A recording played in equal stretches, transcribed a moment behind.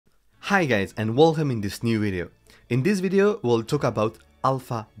Hi guys and welcome in this new video. In this video we'll talk about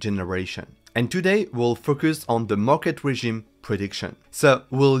alpha generation. And today we'll focus on the market regime prediction. So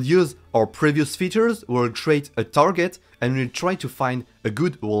we'll use our previous features, we'll create a target and we'll try to find a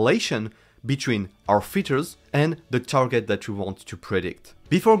good relation between our features and the target that we want to predict.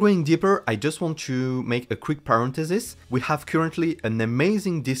 Before going deeper, I just want to make a quick parenthesis. We have currently an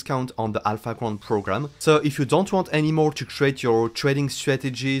amazing discount on the Alpha Quant program. So if you don't want anymore to create your trading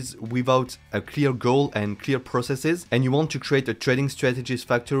strategies without a clear goal and clear processes, and you want to create a trading strategies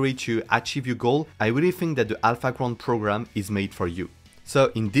factory to achieve your goal, I really think that the Alpha Quant program is made for you.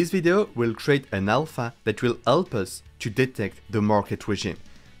 So in this video, we'll create an alpha that will help us to detect the market regime.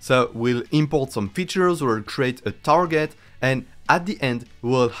 So we'll import some features, we'll create a target, and at the end,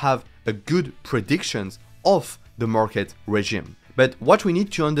 we'll have a good predictions of the market regime. But what we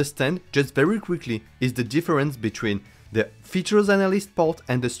need to understand just very quickly is the difference between the features analyst part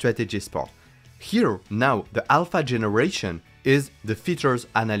and the strategist part. Here, now, the alpha generation is the features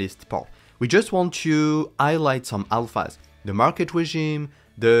analyst part. We just want to highlight some alphas, the market regime,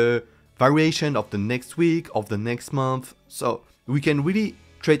 the variation of the next week, of the next month. So we can really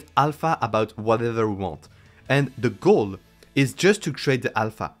create alpha about whatever we want. And the goal is just to create the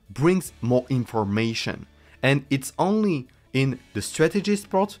alpha, brings more information. And it's only in the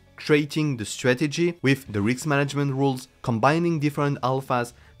strategist part, creating the strategy with the risk management rules, combining different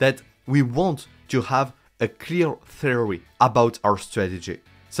alphas, that we want to have a clear theory about our strategy.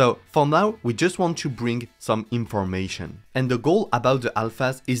 So for now, we just want to bring some information. And the goal about the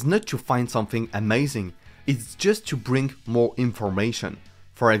alphas is not to find something amazing, it's just to bring more information.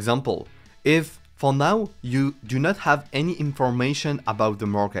 For example, if for now you do not have any information about the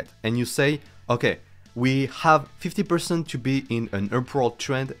market and you say, okay, we have 50% to be in an upward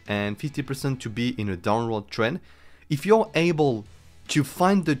trend and 50% to be in a downward trend, if you're able to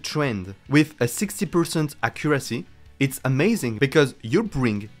find the trend with a 60% accuracy, it's amazing because you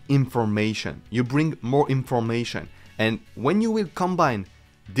bring information, you bring more information. And when you will combine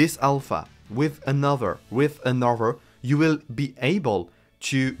this alpha with another, you will be able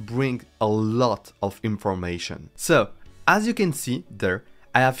to bring a lot of information. So as you can see there,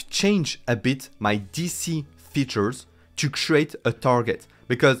 I have changed a bit my DC features to create a target,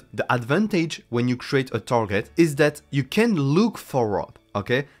 because the advantage when you create a target is that you can look forward,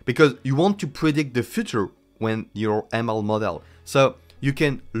 okay? Because you want to predict the future when your ML model. So you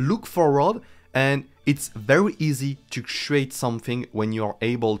can look forward and it's very easy to create something when you are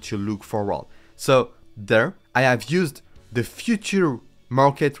able to look forward. So there I have used the future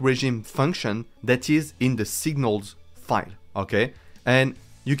market regime function that is in the signals file, okay? And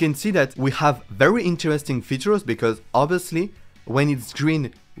you can see that we have very interesting features because obviously when it's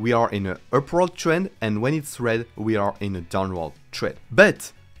green, we are in an upward trend, and when it's red, we are in a downward trend.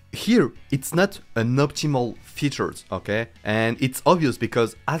 But here, it's not an optimal features, okay? And it's obvious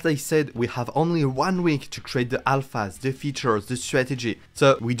because, as I said, we have only 1 week to create the alphas, the features, the strategy.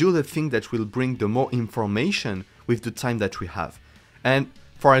 So we do the thing that will bring the more information with the time that we have. And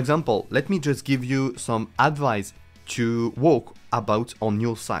for example, let me just give you some advice to work about on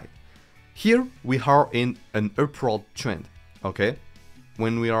your side. Here we are in an upward trend, okay?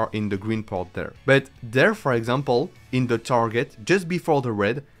 When we are in the green part there. But there, for example, in the target, just before the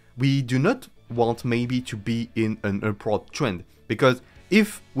red, we do not want maybe to be in an upward trend. Because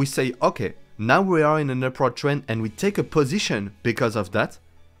if we say, okay, now we are in an upward trend and we take a position because of that,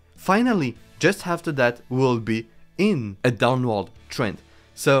 finally, just after that, we will be in a downward trend.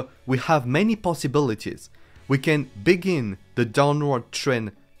 So we have many possibilities. We can begin the downward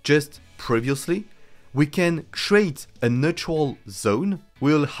trend just previously. We can create a neutral zone.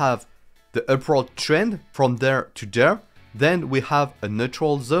 We'll have the upward trend from there to there. Then we have a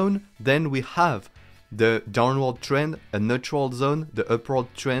neutral zone. Then we have the downward trend, a neutral zone, the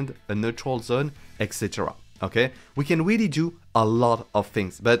upward trend, a neutral zone, etc. Okay? We can really do a lot of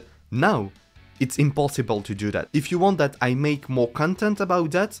things. But now, it's impossible to do that. If you want that I make more content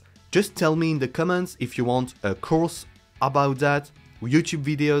about that, just tell me in the comments. If you want a course about that, YouTube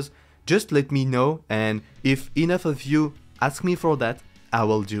videos, just let me know. And if enough of you ask me for that, I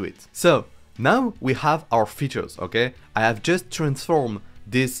will do it. So now we have our features, okay? I have just transformed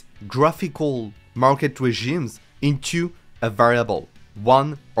this graphical market regimes into a variable,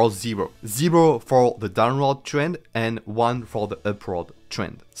 1 or 0. 0 for the downward trend and 1 for the upward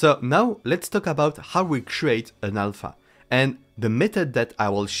trend. So now let's talk about how we create an alpha. And the method that I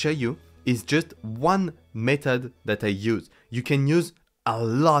will show you is just one method that I use. You can use a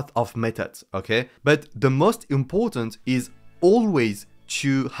lot of methods, okay? But the most important is always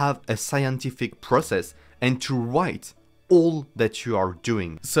to have a scientific process and to write all that you are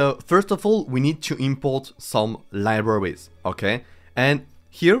doing. So first of all, we need to import some libraries, okay? And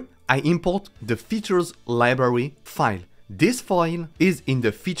here I import the features library file. This file is in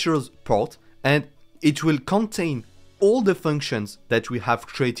the features port and it will contain all the functions that we have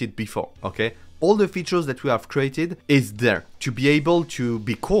created before, okay? All the features that we have created is there to be able to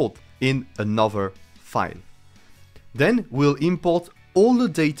be called in another file. Then we'll import all the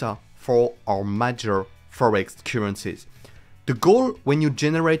data for our major Forex currencies. The goal when you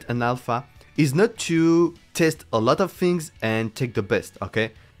generate an alpha is not to test a lot of things and take the best,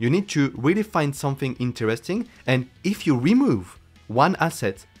 okay? You need to really find something interesting, and if you remove one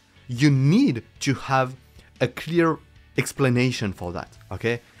asset, you need to have a clear explanation for that,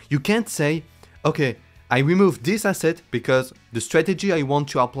 okay? You can't say, okay, I removed this asset because the strategy I want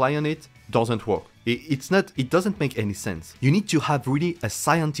to apply on it doesn't work. It doesn't make any sense. You need to have really a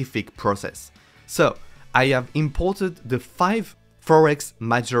scientific process. So I have imported the 5 Forex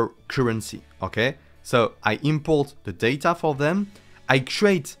major currency, okay? So I import the data for them, I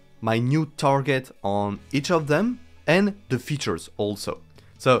create my new target on each of them, and the features also.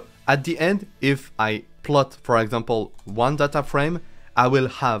 So at the end, if I plot, for example, one data frame, I will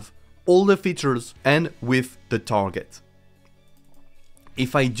have all the features and with the target.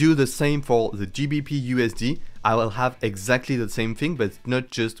 If I do the same for the GBP USD, I will have exactly the same thing, but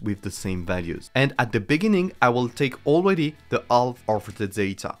not just with the same values. And at the beginning, I will take already the half of the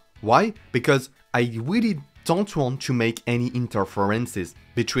data. Why? Because I really don't want to make any interferences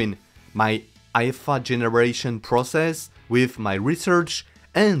between my alpha generation process with my research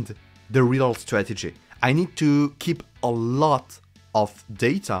and the real strategy. I need to keep a lot of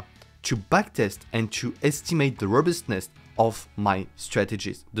data to backtest and to estimate the robustness of my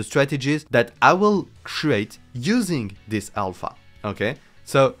strategies, the strategies that I will create using this alpha, okay?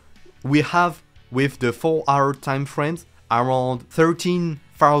 So we have, with the 4-hour time frames, around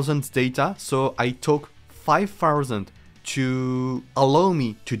 13,000 data, so I took 5,000 to allow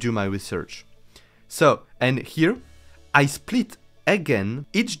me to do my research. So, and here, I split again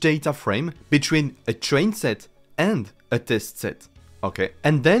each data frame between a train set and a test set, okay?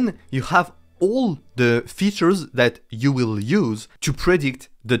 And then you have all the features that you will use to predict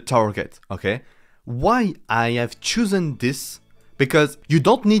the target, okay? Why I have chosen this? Because you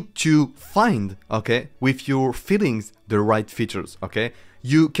don't need to find, okay, with your feelings, the right features, okay?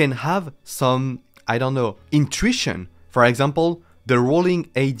 You can have some, I don't know, intuition. For example, the rolling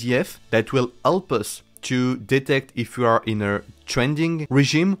ADF that will help us to detect if you are in a trending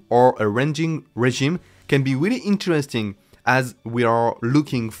regime or a ranging regime can be really interesting as we are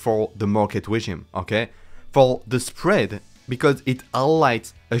looking for the market regime, okay? For the spread, because it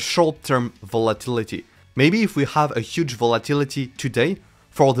highlights a short-term volatility. Maybe if we have a huge volatility today,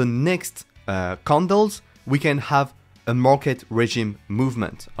 for the next candles, we can have a market regime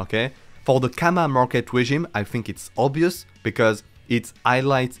movement, okay? For the Gamma market regime, I think it's obvious because it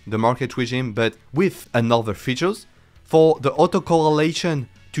highlights the market regime but with another features. For the autocorrelation,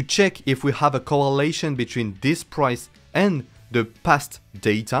 to check if we have a correlation between this price and the past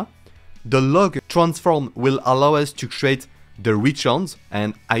data, the log transform will allow us to create the returns,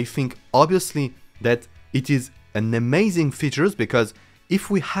 and I think obviously that it is an amazing feature because if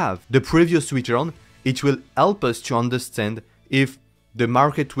we have the previous return, it will help us to understand if the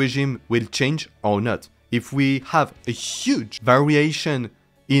market regime will change or not. If we have a huge variation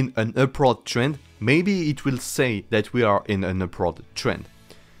in an upward trend, maybe it will say that we are in an upward trend.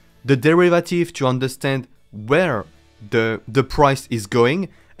 The derivative to understand where the price is going,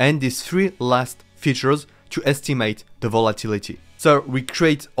 and these 3 last features to estimate the volatility. So we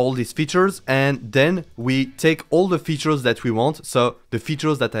create all these features and then we take all the features that we want. So the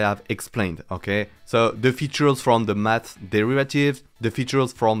features that I have explained, okay? So the features from the math derivatives, the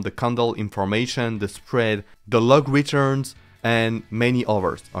features from the candle information, the spread, the log returns, and many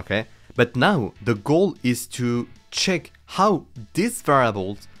others, okay? But now the goal is to check how these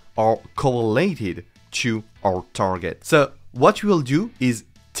variables are correlated to our target. So what we will do is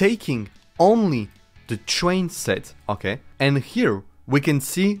taking only the train set, okay? And here we can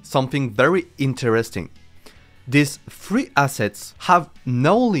see something very interesting. These 3 assets have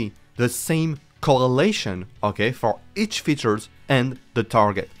not only the same correlation, okay, for each features and the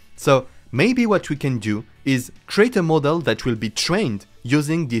target. So maybe what we can do is create a model that will be trained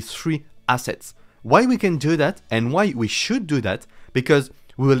using these 3 assets. Why we can do that and why we should do that? Because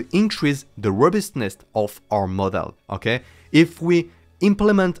we will increase the robustness of our model, okay? If we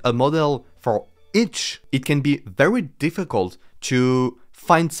implement a model for each, it can be very difficult to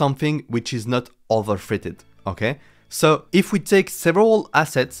find something which is not overfitted, okay? So if we take several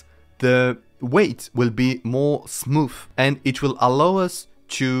assets, the weight will be more smooth and it will allow us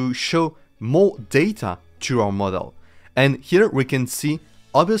to show more data to our model. And here we can see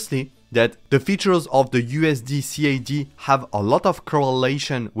obviously that the features of the USD CAD have a lot of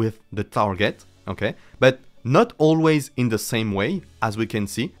correlation with the target, okay, but not always in the same way, as we can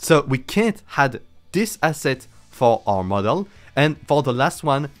see. So we can't add this asset for our model. And for the last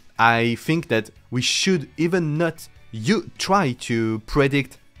one, I think that we should even not try to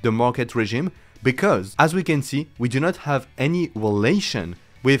predict the market regime, because as we can see, we do not have any relation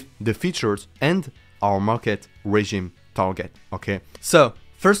with the features and our market regime target, okay? So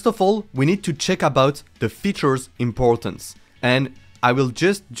first of all, we need to check about the features importance. And I will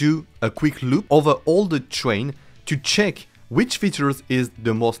just do a quick loop over all the train to check which features is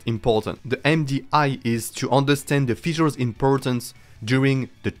the most important. The MDI is to understand the features importance during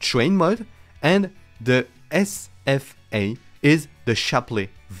the train mode, and the SFA is the Shapley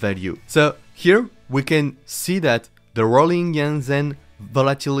value. So here we can see that the rolling Janssen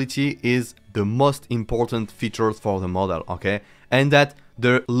volatility is the most important feature for the model, okay? And that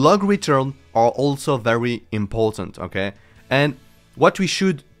the log return are also very important, okay? And what we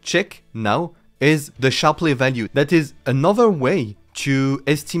should check now is the Shapley value. That is another way to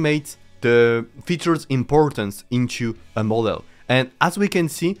estimate the features importance into a model. And as we can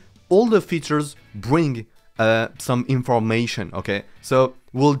see, all the features bring some information, okay? So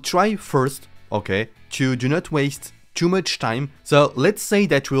we'll try first, okay, to do not waste too much time. So let's say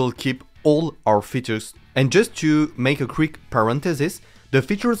that we'll keep all our features. And just to make a quick parenthesis, the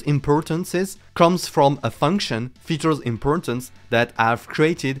features importances comes from a function, features importance, that I've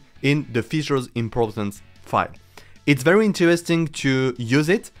created in the features importance file. It's very interesting to use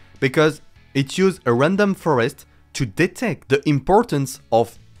it because it uses a random forest to detect the importance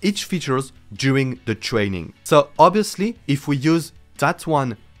of each features during the training. So obviously, if we use that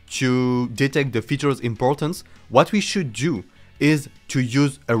one to detect the features importance, what we should do is to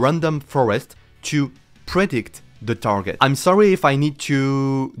use a random forest to predict the target. I'm sorry if I need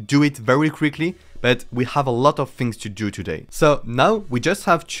to do it very quickly, but we have a lot of things to do today. So now we just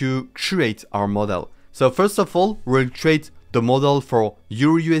have to create our model. So first of all, we'll create the model for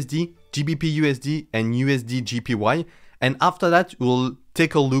EURUSD, GBP/USD, and USD/JPY. And after that, we'll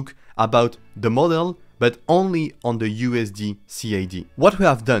take a look about the model, but only on the USD CAD. What we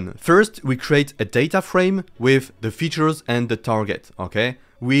have done, first we create a data frame with the features and the target, okay?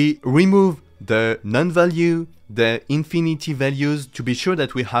 We remove the non-value, the infinity values to be sure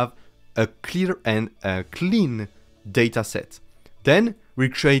that we have a clear and a clean data set. Then we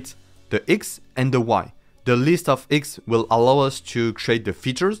create the X and the Y. The list of X will allow us to create the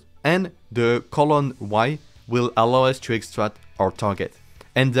features, and the column Y will allow us to extract our target.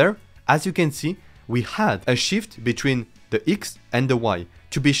 And there, as you can see, we had a shift between the X and the Y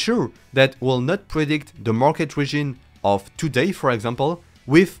to be sure that we'll not predict the market regime of today, for example,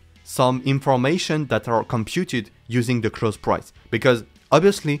 with some information that are computed using the close price, because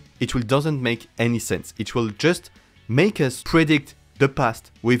obviously it doesn't make any sense. It will just make us predict the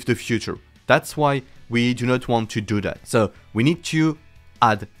past with the future. That's why we do not want to do that. So we need to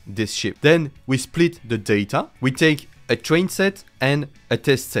add this shift. Then we split the data. We take a train set and a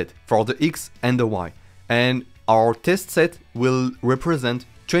test set for the X and the Y. And our test set will represent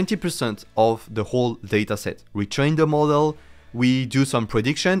 20% of the whole data set. We train the model, we do some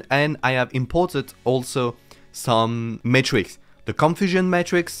prediction, and I have imported also some metrics, the confusion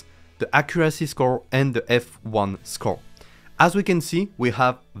matrix, the accuracy score, and the F1 score. As we can see, we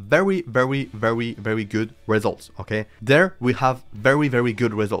have very good results, okay? There we have very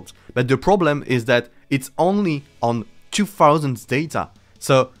good results. But the problem is that it's only on 2000 data.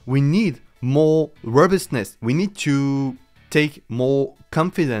 So we need more robustness. We need to take more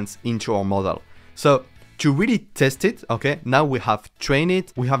confidence into our model. So to really test it, okay, now we have trained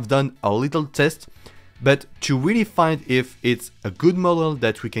it, we have done a little test, but to really find if it's a good model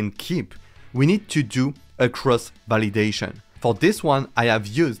that we can keep, we need to do a cross validation. For this one, I have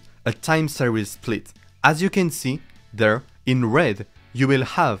used a time series split. As you can see there, in red, you will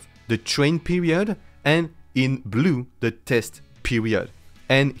have the train period, and in blue, the test period.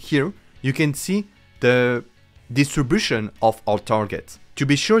 And here, you can see the distribution of our targets. To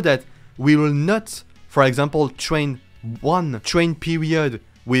be sure that we will not, for example, train one train period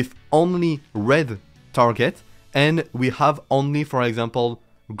with only red target, and we have only, for example,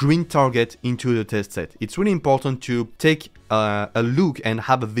 green target into the test set. It's really important to take a look and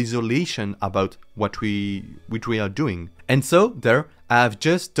have a visualization about what we are doing. And so there, I have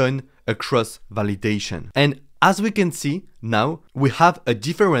just done a cross validation. And as we can see now, we have a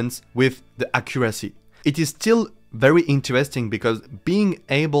difference with the accuracy. It is still very interesting because being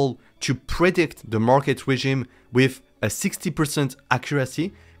able to predict the market regime with a 60%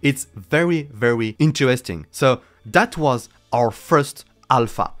 accuracy, it's very, very interesting. So that was our first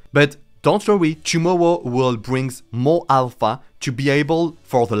alpha. But don't worry, tomorrow will bring more alpha to be able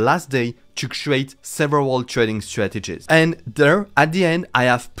for the last day to create several trading strategies. And there at the end, I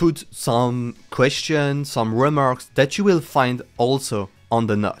have put some questions, some remarks that you will find also on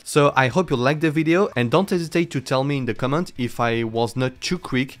the note. So I hope you liked the video, and don't hesitate to tell me in the comment if I was not too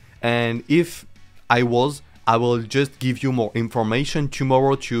quick, and if I was, I will just give you more information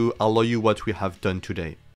tomorrow to allow you what we have done today.